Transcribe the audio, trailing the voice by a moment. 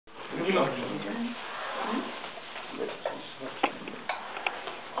Still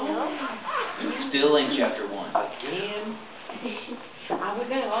in chapter 1. Again? I was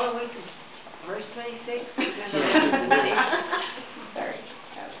going all the way to verse 26. Sorry,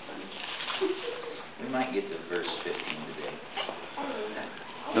 that was funny. We might get to verse 15 today.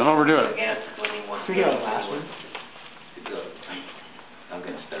 Don't overdo it. We got the last one. I'm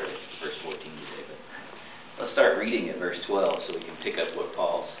going to start at verse 14 today, but let's start reading at verse 12 so we can pick up where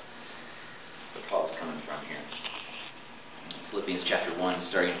Paul's coming from here. Philippians chapter 1,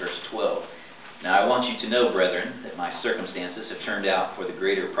 starting verse 12. Now I want you to know, brethren, that my circumstances have turned out for the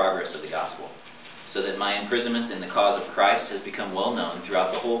greater progress of the gospel, so that my imprisonment in the cause of Christ has become well known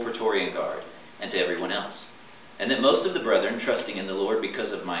throughout the whole Praetorian Guard and to everyone else, and that most of the brethren, trusting in the Lord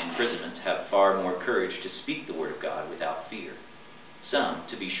because of my imprisonment, have far more courage to speak the word of God without fear. Some,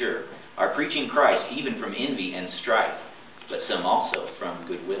 to be sure, are preaching Christ even from envy and strife, but some also from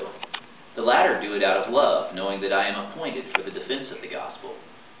goodwill. The latter do it out of love, knowing that I am appointed for the defense of the gospel.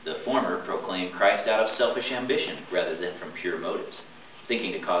 The former proclaim Christ out of selfish ambition rather than from pure motives,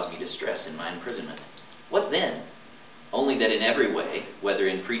 thinking to cause me distress in my imprisonment. What then? Only that in every way, whether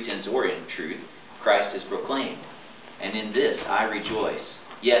in pretense or in truth, Christ is proclaimed. And in this I rejoice.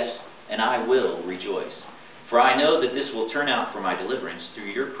 Yes, and I will rejoice. For I know that this will turn out for my deliverance through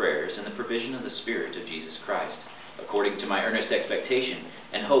your prayers and the provision of the Spirit of Jesus Christ, according to my earnest expectation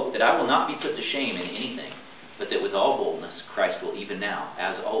and hope that I will not be put to shame in anything, but that with all boldness Christ will even now,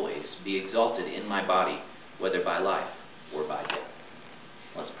 as always, be exalted in my body, whether by life or by death.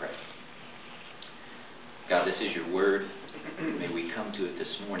 Let's pray. God, this is your word. May we come to it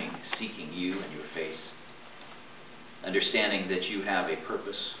this morning seeking you and your face, understanding that you have a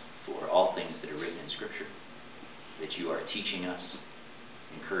purpose for all things that are written in Scripture, that you are teaching us,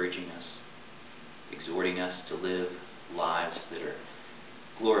 encouraging us, exhorting us to live lives that are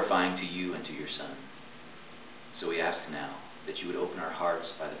glorifying to you and to your Son. So we ask now that you would open our hearts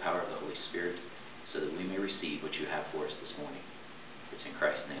by the power of the Holy Spirit so that we may receive what you have for us this morning. It's in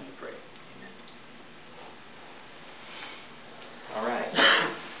Christ's name we pray. Amen. All right.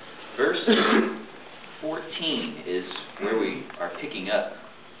 Verse 14 is where we are picking up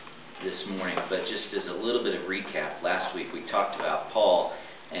this morning, but just as a little bit of recap, last week we talked about Paul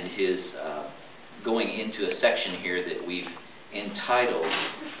and his going into a section here that we've entitled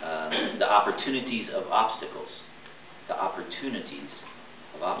The Opportunities of Obstacles. The Opportunities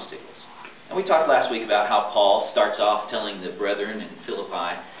of Obstacles. And we talked last week about how Paul starts off telling the brethren in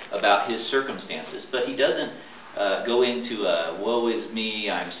Philippi about his circumstances, but he doesn't go into woe is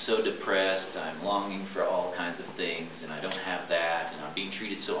me, I'm so depressed, I'm longing for all kinds of things, and I don't have that, and I'm being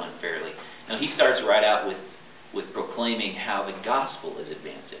treated so unfairly. Now he starts right out with proclaiming how the gospel is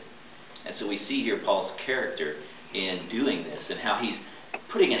advancing. And so we see here Paul's character in doing this and how he's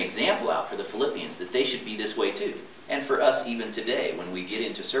putting an example out for the Philippians that they should be this way too. And for us even today, when we get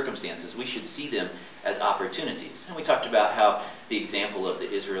into circumstances, we should see them as opportunities. And we talked about how the example of the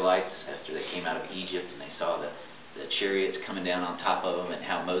Israelites after they came out of Egypt and they saw the chariots coming down on top of them, and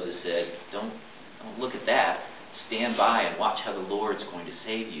how Moses said, don't look at that. Stand by and watch how the Lord's going to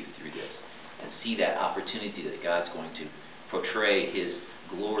save you through this. And see that opportunity that God's going to portray His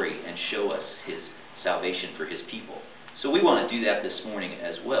glory and show us His salvation for His people. So we want to do that this morning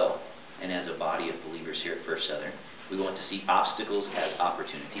as well. And as a body of believers here at First Southern, we want to see obstacles as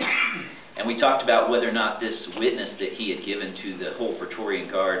opportunities. And we talked about whether or not this witness that he had given to the whole Praetorian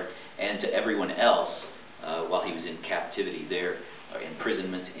Guard and to everyone else while he was in captivity there, or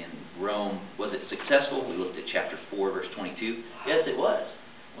imprisonment in Rome, was it successful? We looked at chapter 4, verse 22. Yes, it was.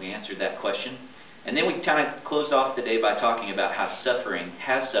 We answered that question. And then we kind of closed off the day by talking about how has suffering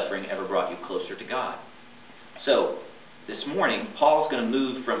ever brought you closer to God? So, this morning, Paul's going to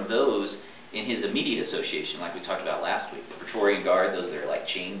move from those in his immediate association, like we talked about last week, the Praetorian Guard, those that are like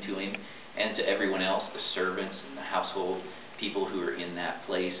chained to him, and to everyone else, the servants and the household people who are in that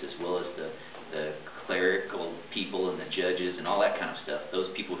place, as well as the clerical people and the judges and all that kind of stuff, those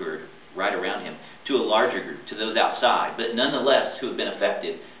people who are right around him, to a larger group, to those outside, but nonetheless who have been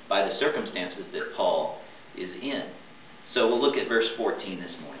affected by the circumstances that Paul is in. So we'll look at verse 14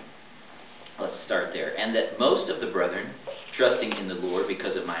 this morning. Let's start there. And that most of the brethren, trusting in the Lord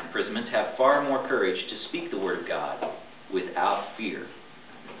because of my imprisonment, have far more courage to speak the word of God without fear.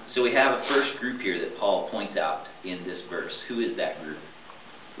 So we have a first group here that Paul points out in this verse. Who is that group?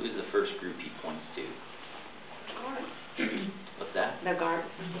 Who is the first group he points to? What's that? The guards.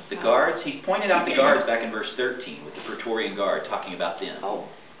 The guards. He pointed out the guards back in verse 13 with the Praetorian Guard, talking about them. Oh.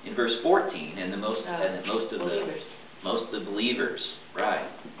 In verse 14, and most of the believers, right?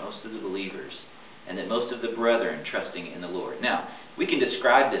 Most of the believers, and that most of the brethren trusting in the Lord. Now, we can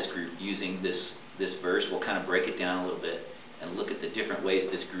describe this group using this verse. We'll kind of break it down a little bit and look at the different ways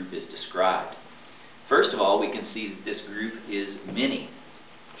this group is described. First of all, we can see that this group is many,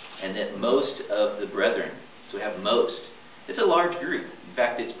 and that most of the brethren, so we have most. It's a large group. In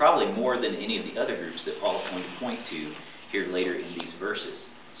fact, it's probably more than any of the other groups that Paul's going to point to here later in these verses.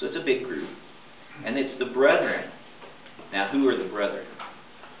 So it's a big group, and it's the brethren. Now, who are the brethren?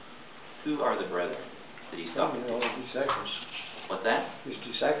 Who are the brethren that he's talking to? Disciples. What's that? His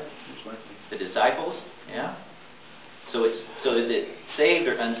disciples. The disciples? Yeah. So is it saved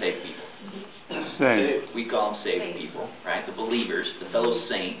or unsaved people? Saved. We call them saved people, right? The believers, the fellow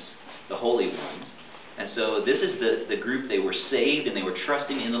saints, the holy ones. And so this is the group. They were saved and they were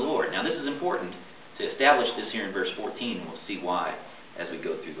trusting in the Lord. Now this is important to establish this here in verse 14, and we'll see why as we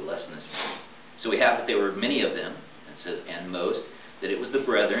go through the lesson this morning. So we have that there were many of them, it says, and most, that it was the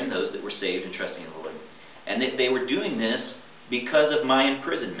brethren, those that were saved and trusting in the Lord. And that they were doing this because of my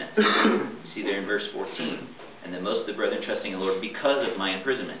imprisonment. You see there in verse 14. And that most of the brethren trusting in the Lord because of my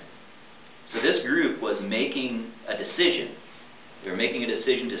imprisonment. So this group was making a decision. They were making a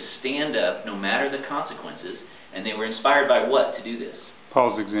decision to stand up no matter the consequences, and they were inspired by what to do this?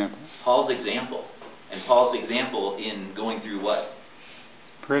 Paul's example. Paul's example. And Paul's example in going through what?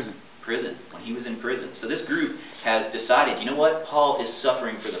 Prison. Prison, when he was in prison. So this group has decided, you know what? Paul is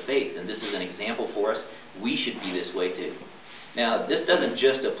suffering for the faith, and this is an example for us. We should be this way too. Now, this doesn't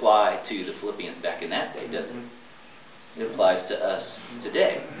just apply to the Philippians back in that day, does it? It applies to us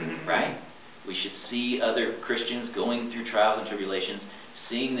today, right? We should see other Christians going through trials and tribulations,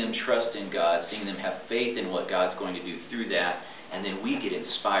 seeing them trust in God, seeing them have faith in what God's going to do through that, and then we get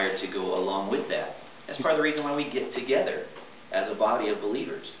inspired to go along with that. That's part of the reason why we get together as a body of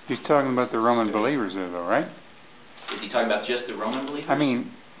believers. He's talking about the Roman believers there, though, right? Is he talking about just the Roman believers? I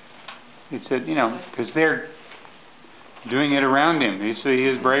mean, it said, because they're doing it around him. They see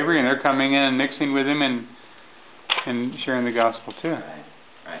his bravery, and they're coming in and mixing with him and sharing the gospel too.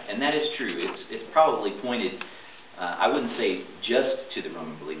 Right, and that is true. It's probably pointed, I wouldn't say just to the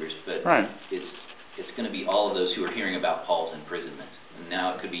Roman believers, but it's going to be all of those who are hearing about Paul's imprisonment. And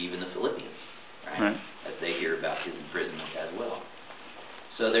now it could be even the Philippians, right? As they hear about his imprisonment as well.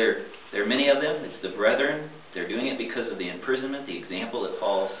 So there are many of them. It's the brethren. They're doing it because of the imprisonment, the example that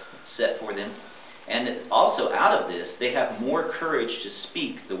Paul set for them. And also out of this, they have more courage to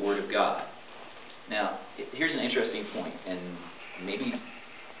speak the word of God. Now, here's an interesting point, and maybe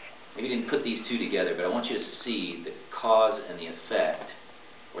didn't put these two together, but I want you to see the cause and the effect,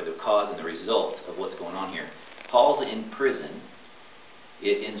 or the cause and the result of what's going on here. Paul's in prison.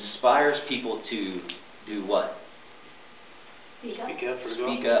 It inspires people to do what? Speak up.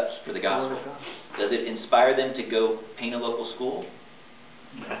 Speak up for the gospel. Does it inspire them to go paint a local school?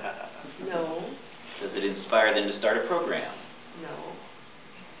 No. Does it inspire them to start a program? No.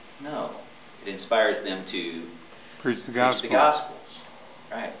 No. It inspires them to preach the gospel.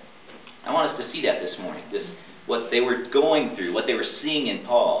 Right. I want us to see that this morning. What they were going through, what they were seeing in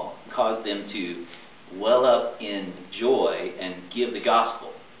Paul, caused them to well up in joy and give the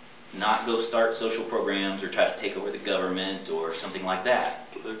gospel. Not go start social programs or try to take over the government or something like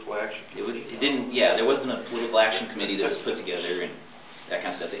that. Political action. There wasn't a political action committee that was put together and that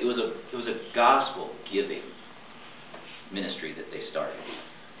kind of stuff. It was a gospel giving ministry that they started.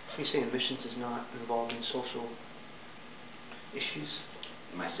 Are you saying missions is not involved in social issues?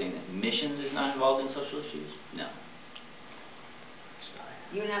 Am I saying that missions is not involved in social issues? No.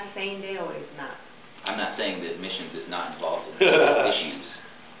 You're not saying they always not. I'm not saying that missions is not involved in social issues.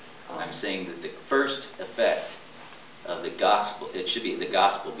 I'm saying that the first effect of the gospel, it should be the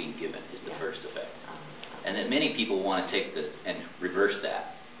gospel being given is the first effect. And that many people want to take this and reverse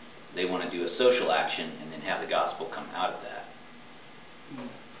that. They want to do a social action and then have the gospel come out of that.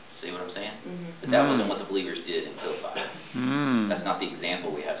 See what I'm saying? But that wasn't what the believers did in Philippi. That's not the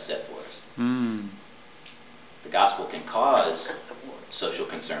example we have set for us. The gospel can cause social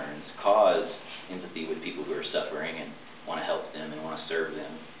concerns, cause empathy with people who are suffering and want to help them and want to serve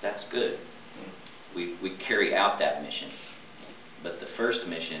them. That's good. We carry out that mission. But the first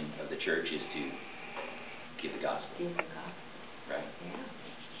mission of the church is to give the gospel. Right?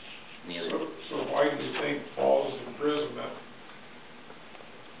 Yeah. So why do you think Paul's imprisonment,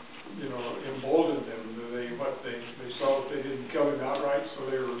 emboldened them? They saw that they didn't kill him outright, so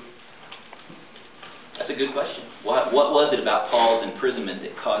they were... That's a good question. What was it about Paul's imprisonment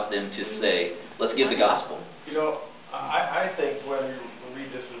that caused them to say, let's give the gospel? I think when we read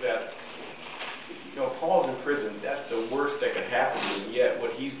this is that, Paul's in prison. That's the worst that could happen to him. Yet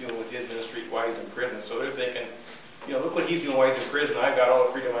what he's doing with his ministry while he's in prison. So they're thinking, look what he's doing while he's in prison. I've got all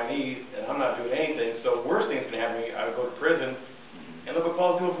the freedom I need, and I'm not doing anything. So worst thing's going to happen to me. I go to prison, And look what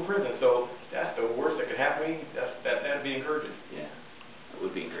Paul's doing from prison. So that's the worst that could happen to me. That'd be encouraging. Yeah, it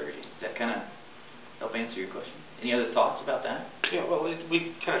would be encouraging. Does that kind of help answer your question? Any other thoughts about that? Yeah, well,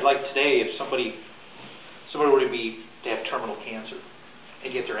 we kind of like today, if somebody were to have terminal cancer,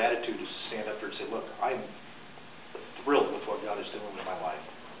 and yet their attitude is to stand up there and say, look, I'm thrilled with what God is doing in my life.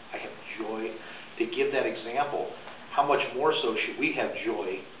 I have joy. To give that example, how much more so should we have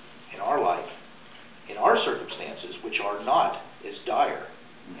joy in our life, in our circumstances, which are not as dire?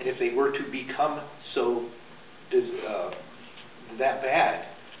 And if they were to become so that bad,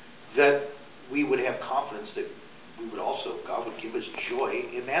 that we would have confidence that we would also, God would give us joy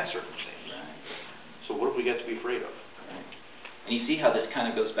in that circumstance. Right. So what have we got to be afraid of? Right. And you see how this kind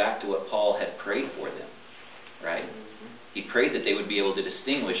of goes back to what Paul had prayed for them, right? He prayed that they would be able to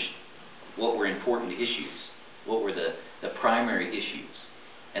distinguish what were important issues, what were the primary issues.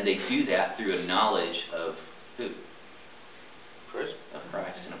 And they do that through a knowledge of who? Christ. Of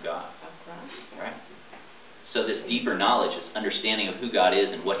Christ and of God. Of Christ. Right? So this deeper knowledge, this understanding of who God is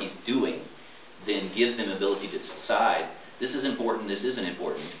and what He's doing, then gives them ability to decide, this is important, this isn't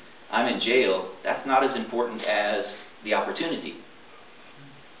important. I'm in jail, that's not as important as the opportunity.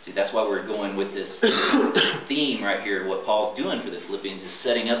 See, that's why we're going with this theme right here. What Paul's doing for the Philippians is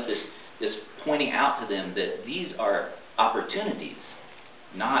setting up this pointing out to them that these are opportunities,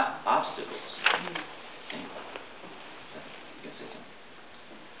 not obstacles. Okay. You can say something.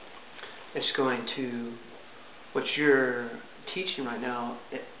 It's going to, what you're teaching right now,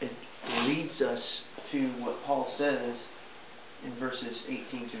 it leads us to what Paul says in verses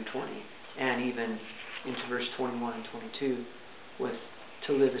 18 through 20, and even into verse 21 and 22, with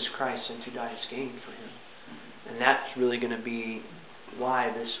to live as Christ and to die as gain for Him. And that's really going to be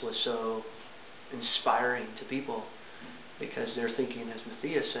why this was so inspiring to people, because they're thinking, as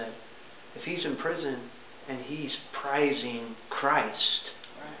Matthias said, if he's in prison and he's prizing Christ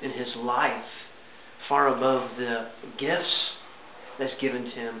in his life far above the gifts that's given to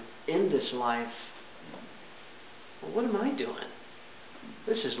him in this life, well, what am I doing?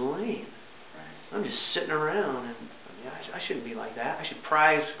 This is lame. I'm just sitting around, and I shouldn't be like that. I should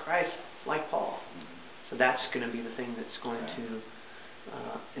prize Christ like Paul. So that's going to be the thing that's going to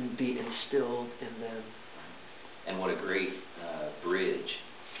be instilled in them. And what a great bridge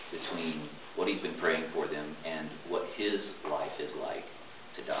between what he's been praying for them and what his life is like,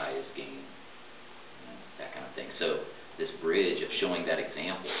 to die is gain, that kind of thing. So this bridge of showing that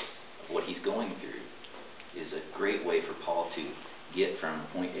example of what he's going through is a great way for Paul to get from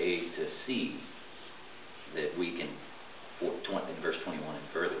point A to C, that we can, in verse 21 and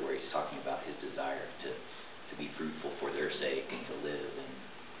further, where he's talking about his desire to be fruitful for their sake and to live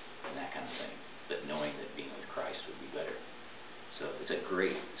and that kind of thing, but knowing that being with Christ would be better. So it's a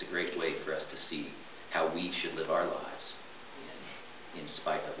great way for us to see how we should live our lives in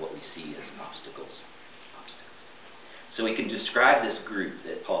spite of what we see as obstacles. So we can describe this group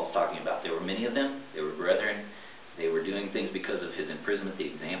that Paul's talking about. There were many of them. They were brethren. They were doing things because of his imprisonment,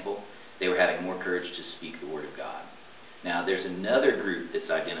 the example. They were having more courage to speak the word of God. Now there's another group that's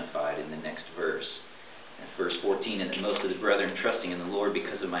identified in the next verse. In verse 14, and most of the brethren, trusting in the Lord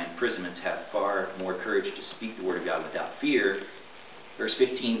because of my imprisonment, have far more courage to speak the word of God without fear. Verse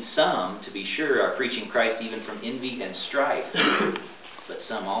 15, some, to be sure, are preaching Christ even from envy and strife, but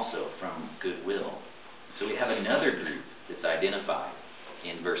some also from goodwill. So we have another group that's identified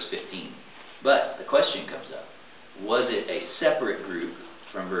in verse 15. But the question comes up, was it a separate group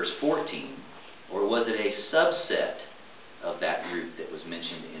from verse 14, or was it a subset of that group that was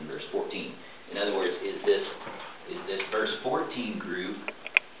mentioned in verse 14? In other words, is this verse 14 group,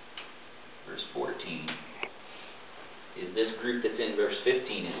 verse 14, is this group that's in verse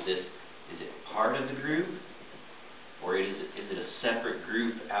 15, is it part of the group, or is it a separate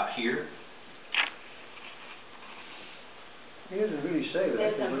group out here? He doesn't really say, but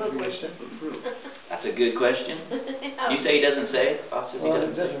I think it would be a separate group. That's a good question. You say he doesn't say? Bob says he Well,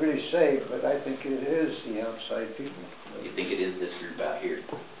 doesn't it doesn't say. really say, but I think it is the outside people. You think it is this group out here,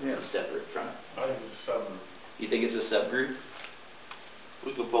 Yeah. separate from it? I think it's a subgroup. You think it's a subgroup?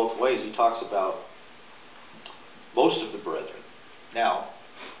 We go both ways. He talks about most of the brethren. Now,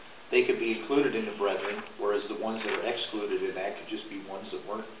 they could be included in the brethren, whereas the ones that are excluded in that could just be ones that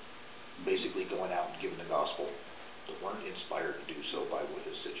weren't basically going out and giving the gospel, that weren't inspired to do so by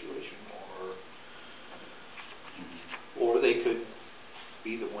his situation, or they could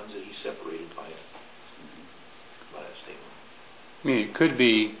be the ones that he separated by that statement. I mean, it could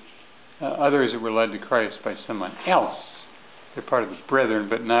be others that were led to Christ by someone else. They're part of his brethren,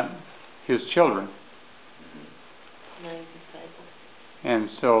 but not his children. Not his disciples. And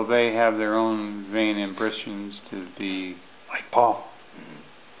so they have their own vain ambitions to be like Paul.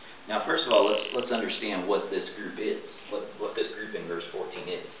 Now, first of all, let's understand what this group is, what this group in verse 14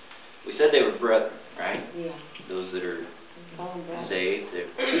 is. We said they were brethren, right? Yeah. Those that are Calling back. saved, they're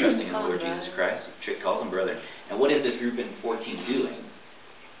trusting in the Lord Jesus Christ. Trick calls them brethren. And what is this group in 14 doing?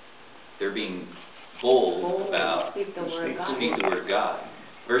 They're being bold about Speak the word of God. speak the word of God.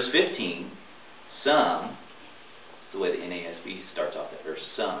 Verse 15, some, the way the NASB starts off that verse,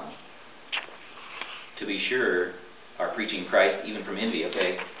 some, to be sure, are preaching Christ even from envy.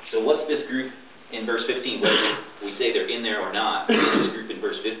 Okay, so what's this group in verse 15? Whether we say they're in there or not, what is this group in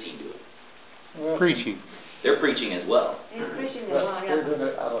verse 15 doing? Well, Preaching. They're preaching as well. They're preaching the but word, they're yeah. doing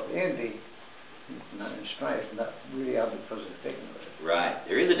it out of envy, not in strife, not really out because they're taking it. Right.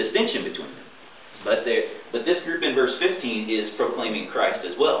 There is a distinction between them. But this group in verse 15 is proclaiming Christ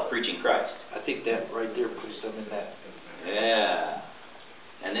as well, preaching Christ. I think that right there puts them in that. Yeah.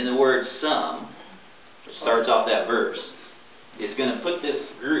 And then the word some, which starts off that verse, is going to put this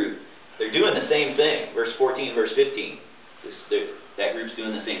group, they're doing the same thing. Verse 14 and verse 15. That group's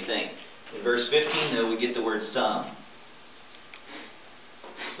doing the same thing. In verse 15, though, we get the word some.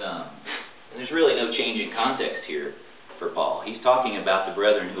 Some. And there's really no change in context here for Paul. He's talking about the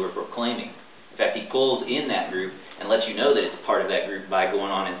brethren who are proclaiming. In fact, he pulls in that group and lets you know that it's part of that group by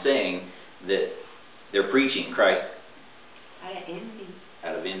going on and saying that they're preaching Christ Out of envy.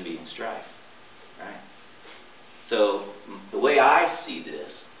 out of envy and strife. Right? So, the way I see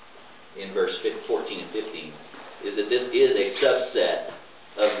this in verse 14 and 15 is that this is a subset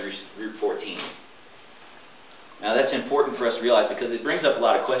of group 14. Now, that's important for us to realize because it brings up a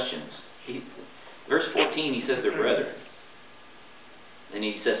lot of questions. Verse 14, he says they're brethren. Then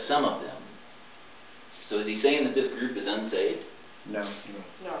he says some of them. So is he saying that this group is unsaved? No.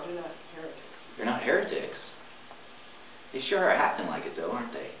 No, they're not heretics. They're not heretics. They sure are acting like it, though,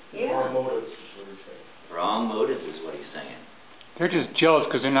 aren't they? Yeah. Wrong motives is what he's saying. Wrong motives is what he's saying. They're just jealous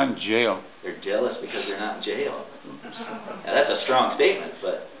because they're not in jail. They're jealous because they're not in jail. Now, that's a strong statement,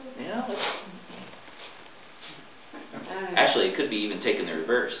 but, you know, actually, it could be even taken the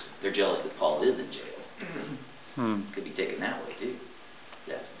reverse. They're jealous that Paul is in jail. Could be taken that way, too.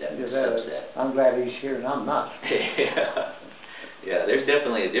 That's a subset. I'm glad he's here and I'm not. Yeah, there's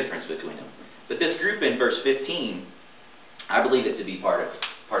definitely a difference between them. But this group in verse 15, I believe it to be part of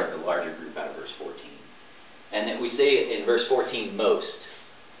the larger group out of verse 14. And that we say in verse 14, most.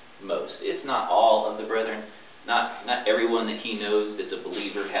 It's not all of the brethren. Not everyone that he knows that's a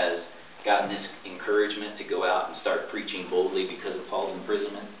believer has gotten this encouragement to go out and start preaching boldly because of Paul's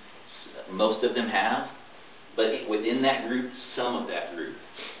imprisonment. Most of them have. But within that group, some of that group.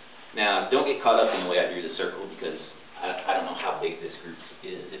 Now, don't get caught up in the way I drew the circle because I don't know how big this group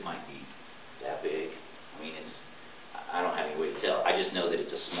is. It might be that big. I mean, I don't have any way to tell. I just know that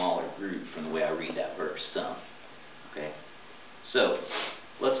it's a smaller group from the way I read that verse, some. Okay? So,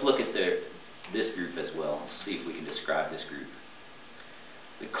 let's look at this group as well and see if we can describe this group.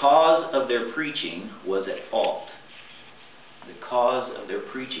 The cause of their preaching was at fault. The cause of their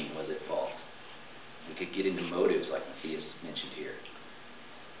preaching was at fault. We could get into motives like Matthias mentioned here.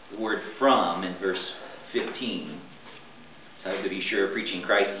 The word from in verse 15, so to be sure, preaching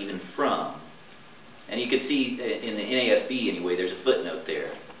Christ even from. And you can see in the NASB anyway, there's a footnote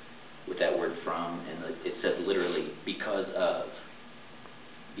there with that word from, and it says literally because of.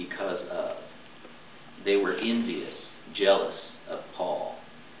 Because of. They were envious, jealous of Paul.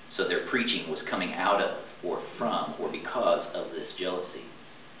 So their preaching was coming out of, or from, or because of this jealousy.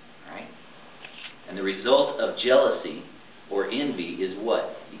 Right? And the result of jealousy or envy is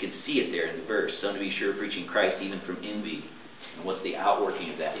what? You can see it there in the verse. Some to be sure preaching Christ even from envy. And what's the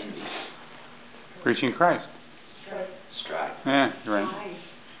outworking of that envy? Preaching Christ. Strife. Yeah, you're right.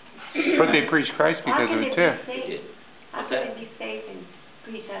 But they preach Christ because of it too. They did. How What's can that? it be safe and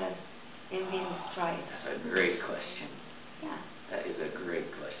preach out of envy and strife? That's a great question. Yeah. That is a great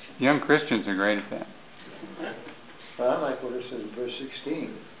question. Young Christians are great at that. But I like what it says in verse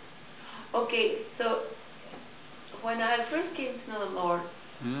 16. Okay, so when I first came to know the Lord,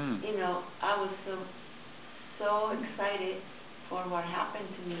 you know, I was so excited for what happened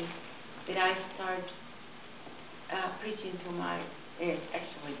to me that I started preaching to my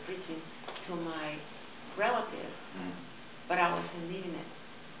relatives, but I wasn't leaving it.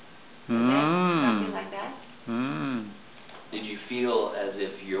 Something like that. Did you feel as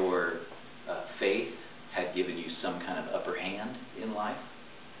if your faith had given you some kind of upper hand in life?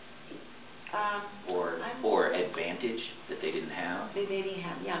 Or advantage that they didn't have? That they didn't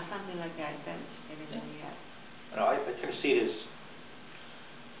have, yeah, something like that, advantage they didn't really have. I kind of see it as,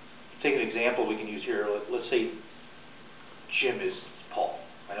 take an example we can use here. Let's say Jim is Paul.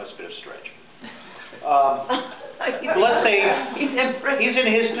 I know it's a bit of a stretch. Let's say He's impressed. he's in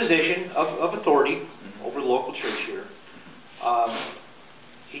his position of authority over the local church here.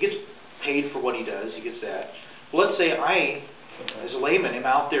 He gets paid for what he does. He gets that. Let's say I, as a layman, am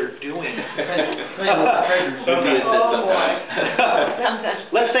out there doing.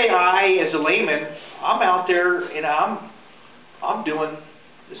 Let's say I, as a layman, I'm out there and I'm doing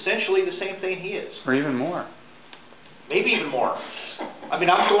essentially the same thing he is. Or even more. Maybe even more. I mean,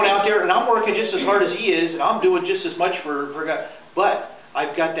 I'm going out there and I'm working just as hard as he is, and I'm doing just as much for God. But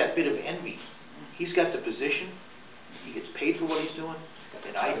I've got that bit of envy. He's got the position. He gets paid for what he's doing,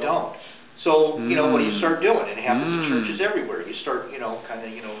 and I don't. So, you know, what do you start doing? And it happens in churches everywhere. You start, kind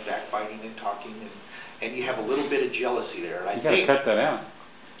of, backbiting and talking, and you have a little bit of jealousy there. And You got to cut that out.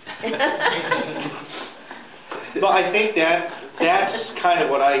 But I think that's kind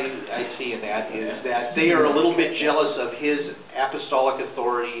of what I see in that, is that they are a little bit jealous of his apostolic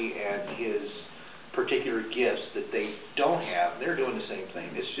authority and his particular gifts that they don't have. They're doing the same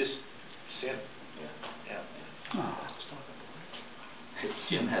thing. It's just sin. Yeah.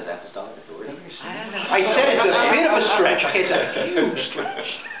 Jim has apostolic authority. I said it's a bit of a stretch. It's a huge stretch.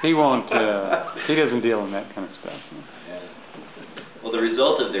 He won't, he doesn't deal in that kind of stuff. No. Yeah. Well, the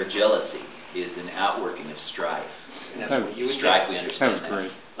result of their jealousy is an outworking of strife. And that's what you would Strife, we understand that was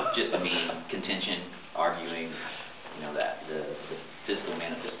great. Just contention, arguing, that the physical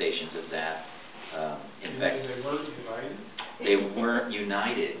manifestations of that. In fact, They weren't united? they weren't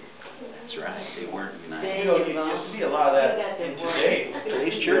united. That's right, they weren't united. You see a lot of that in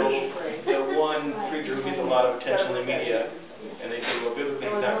today's church. The one preacher who gets a lot of attention in the media, and they say, well, biblically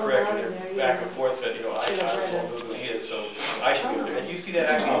he's not correct, and they're back and forth that, I don't know who he is, so I should go there. And you see that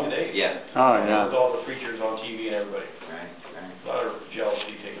happening today. Yeah. Oh, yeah. With all the preachers on TV and everybody. Right. A lot of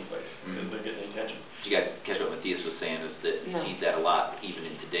jealousy taking place because they're getting attention. Did you guys catch what Matthias was saying? Was that he sees that a lot, even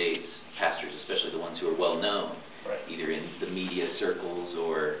in today's pastors, especially the ones who are well known, either in the media circles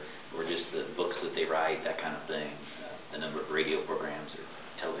or just the books that they write, that kind of thing. The number of radio programs or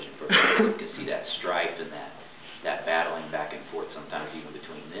television programs, you can see that strife and that battling back and forth, sometimes even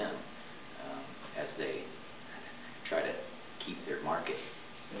between them, as they try to keep their market,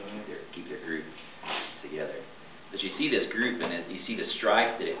 keep their group together. But you see this group, and you see the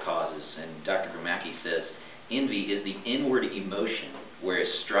strife that it causes, and Dr. Gromacki says, envy is the inward emotion, whereas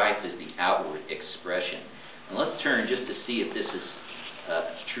strife is the outward expression. And let's turn just to see if this is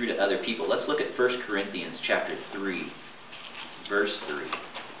true to other people. Let's look at 1 Corinthians chapter 3, verse 3.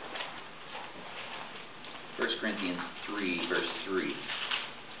 1 Corinthians 3, verse 3.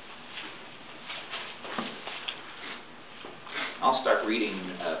 I'll start reading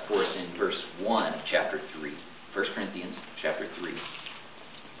for us in verse 1 of chapter 3. 1 Corinthians chapter 3.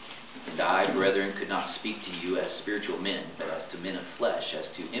 And I, brethren, could not speak to you as spiritual men, but as to men of flesh, as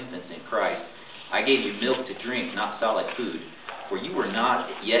to infants in Christ. I gave you milk to drink, not solid food, for you were not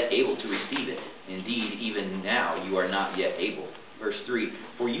yet able to receive it. Indeed, even now you are not yet able. Verse 3,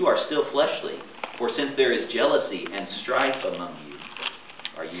 for you are still fleshly. For since there is jealousy and strife among you,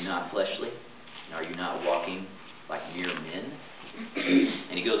 are you not fleshly? And are you not walking like mere men?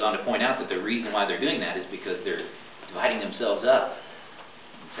 And he goes on to point out that the reason why they're doing that is because they're dividing themselves up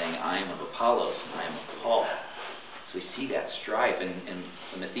and saying, I am of Apollos and I am of Paul. So we see that strife,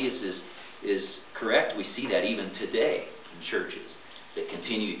 and Matthias is correct. We see that even today in churches that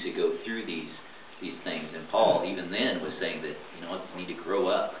continue to go through these things. And Paul, even then, was saying that, you need to grow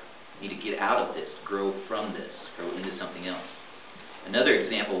up. You need to get out of this, grow from this, grow into something else. Another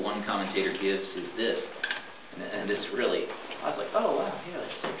example one commentator gives is this, and this really, I was like, oh wow, yeah,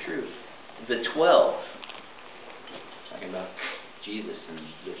 that's so true. The 12, talking about Jesus and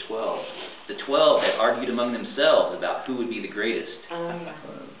the 12. The 12 had argued among themselves about who would be the greatest.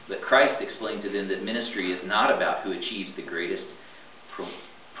 But Christ explained to them that ministry is not about who achieves the greatest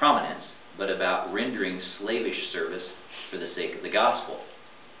prominence, but about rendering slavish service for the sake of the gospel.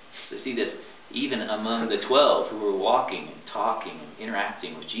 So see this, even among the 12 who were walking and talking and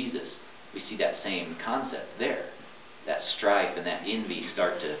interacting with Jesus, we see that same concept there. That strife and that envy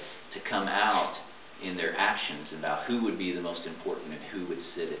start to come out in their actions about who would be the most important and who would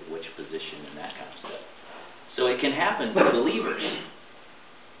sit at which position and that kind of stuff. So it can happen to believers.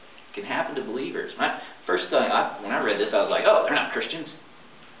 It can happen to believers. First thing, when I read this, I was like, oh, they're not Christians.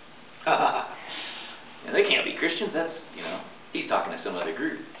 They can't be Christians. That's, he's talking to some other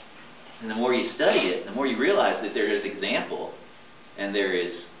group. And the more you study it, the more you realize that there is example and there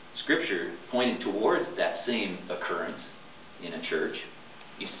is Scripture pointing towards that same occurrence in a church.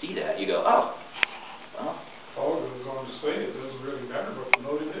 You see that, you go, oh, well. Paul goes on to say it doesn't really matter what the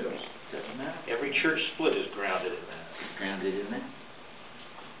motive is. Doesn't matter. Every church split is grounded in that. It's grounded in that.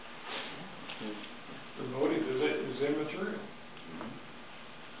 immaterial.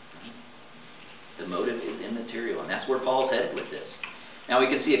 The motive is immaterial, and that's where Paul's headed with this. Now we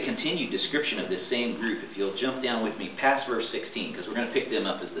can see a continued description of this same group. If you'll jump down with me past verse 16, because we're going to pick them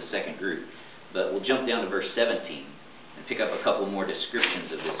up as the second group. But we'll jump down to verse 17 and pick up a couple more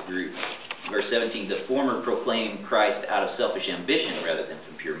descriptions of this group. Verse 17, the former proclaim Christ out of selfish ambition rather than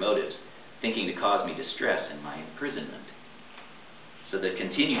from pure motives, thinking to cause me distress in my imprisonment. So the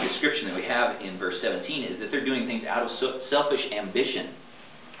continued description that we have in verse 17 is that they're doing things out of selfish ambition.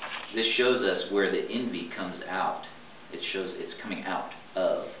 This shows us where the envy comes out. It shows it's coming out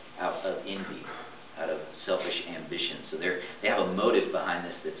of envy, out of selfish ambition. So they have a motive behind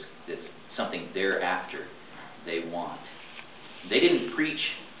this that's something they're after, they want. They didn't preach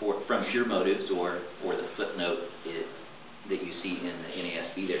from pure motives, or the footnote that you see in the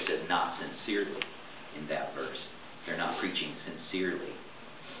NASB there says not sincerely in that verse. They're not preaching sincerely.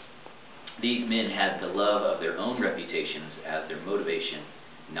 These men had the love of their own reputations as their motivation,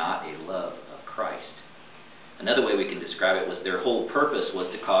 not a love of Christ. Another way we can describe it was their whole purpose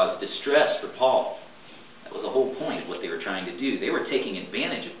was to cause distress for Paul. That was the whole point of what they were trying to do. They were taking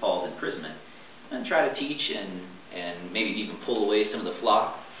advantage of Paul's imprisonment and try to teach and maybe even pull away some of the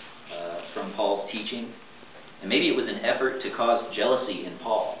flock from Paul's teaching. And maybe it was an effort to cause jealousy in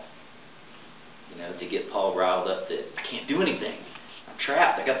Paul. To get Paul riled up that I can't do anything. I'm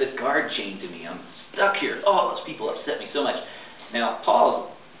trapped. I got this guard chained to me. I'm stuck here. Oh, those people upset me so much. Now,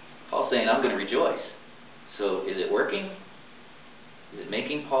 Paul's saying, I'm going to rejoice. So is it working? Is it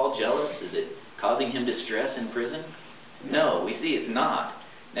making Paul jealous? Is it causing him distress in prison? No, we see it's not.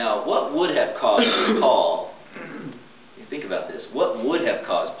 Now, what would have caused Paul, think about this, what would have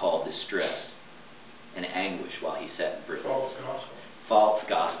caused Paul distress and anguish while he sat in prison? False gospel. False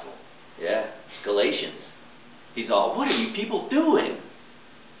gospel. Yeah, Galatians. He's all, what are you people doing?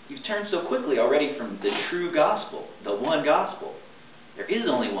 You've turned so quickly already from the true gospel, the one gospel. There is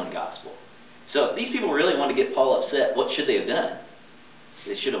only one gospel. So if these people really want to get Paul upset, what should they have done?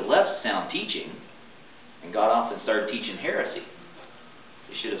 They should have left sound teaching and got off and started teaching heresy.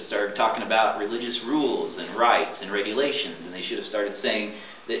 They should have started talking about religious rules and rights and regulations, and they should have started saying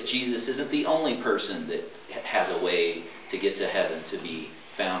that Jesus isn't the only person that has a way to get to heaven, to be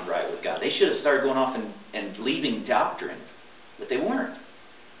found right with God. They should have started going off and leaving doctrine, but they weren't.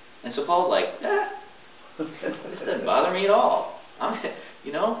 And so Paul's like, this doesn't bother me at all.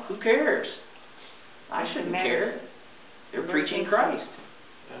 Who cares? I shouldn't care. They're preaching Christ.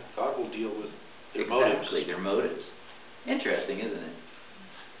 Yeah, God will deal with their motives. Exactly, their motives. Interesting, isn't it?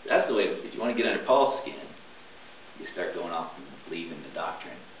 That's the way, if you want to get under Paul's skin, you start going off and leaving the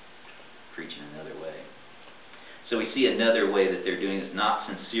doctrine, preaching another way. So we see another way that they're doing this not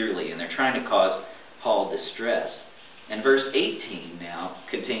sincerely, and they're trying to cause Paul distress. And verse 18 now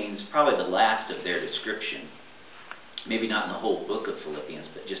contains probably the last of their description. Maybe not in the whole book of Philippians,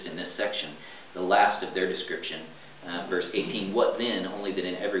 but just in this section, the last of their description. Verse 18, what then? Only that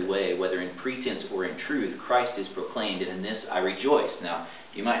in every way, whether in pretense or in truth, Christ is proclaimed, and in this I rejoice. Now,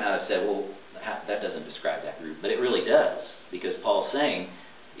 you might not have said, well, that doesn't describe that group, but it really does, because Paul's saying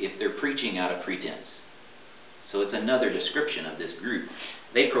if they're preaching out of pretense. So it's another description of this group.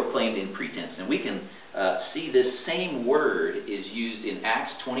 They proclaimed in pretense, and we can see this same word is used in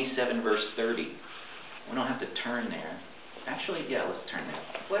Acts 27, verse 30. We don't have to turn there. Actually, yeah, let's turn there.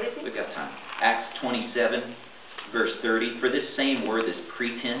 What is it? We've got time. Acts 27, verse 30. For this same word, this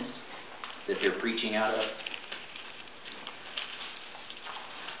pretense that they're preaching out of.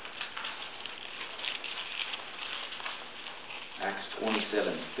 Acts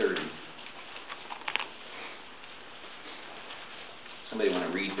 27:30. Somebody want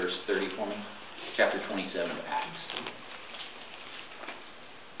to read verse 30 for me? Chapter 27 of Acts.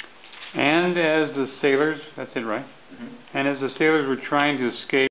 And as the sailors, that's it, right? Mm-hmm. And as the sailors were trying to escape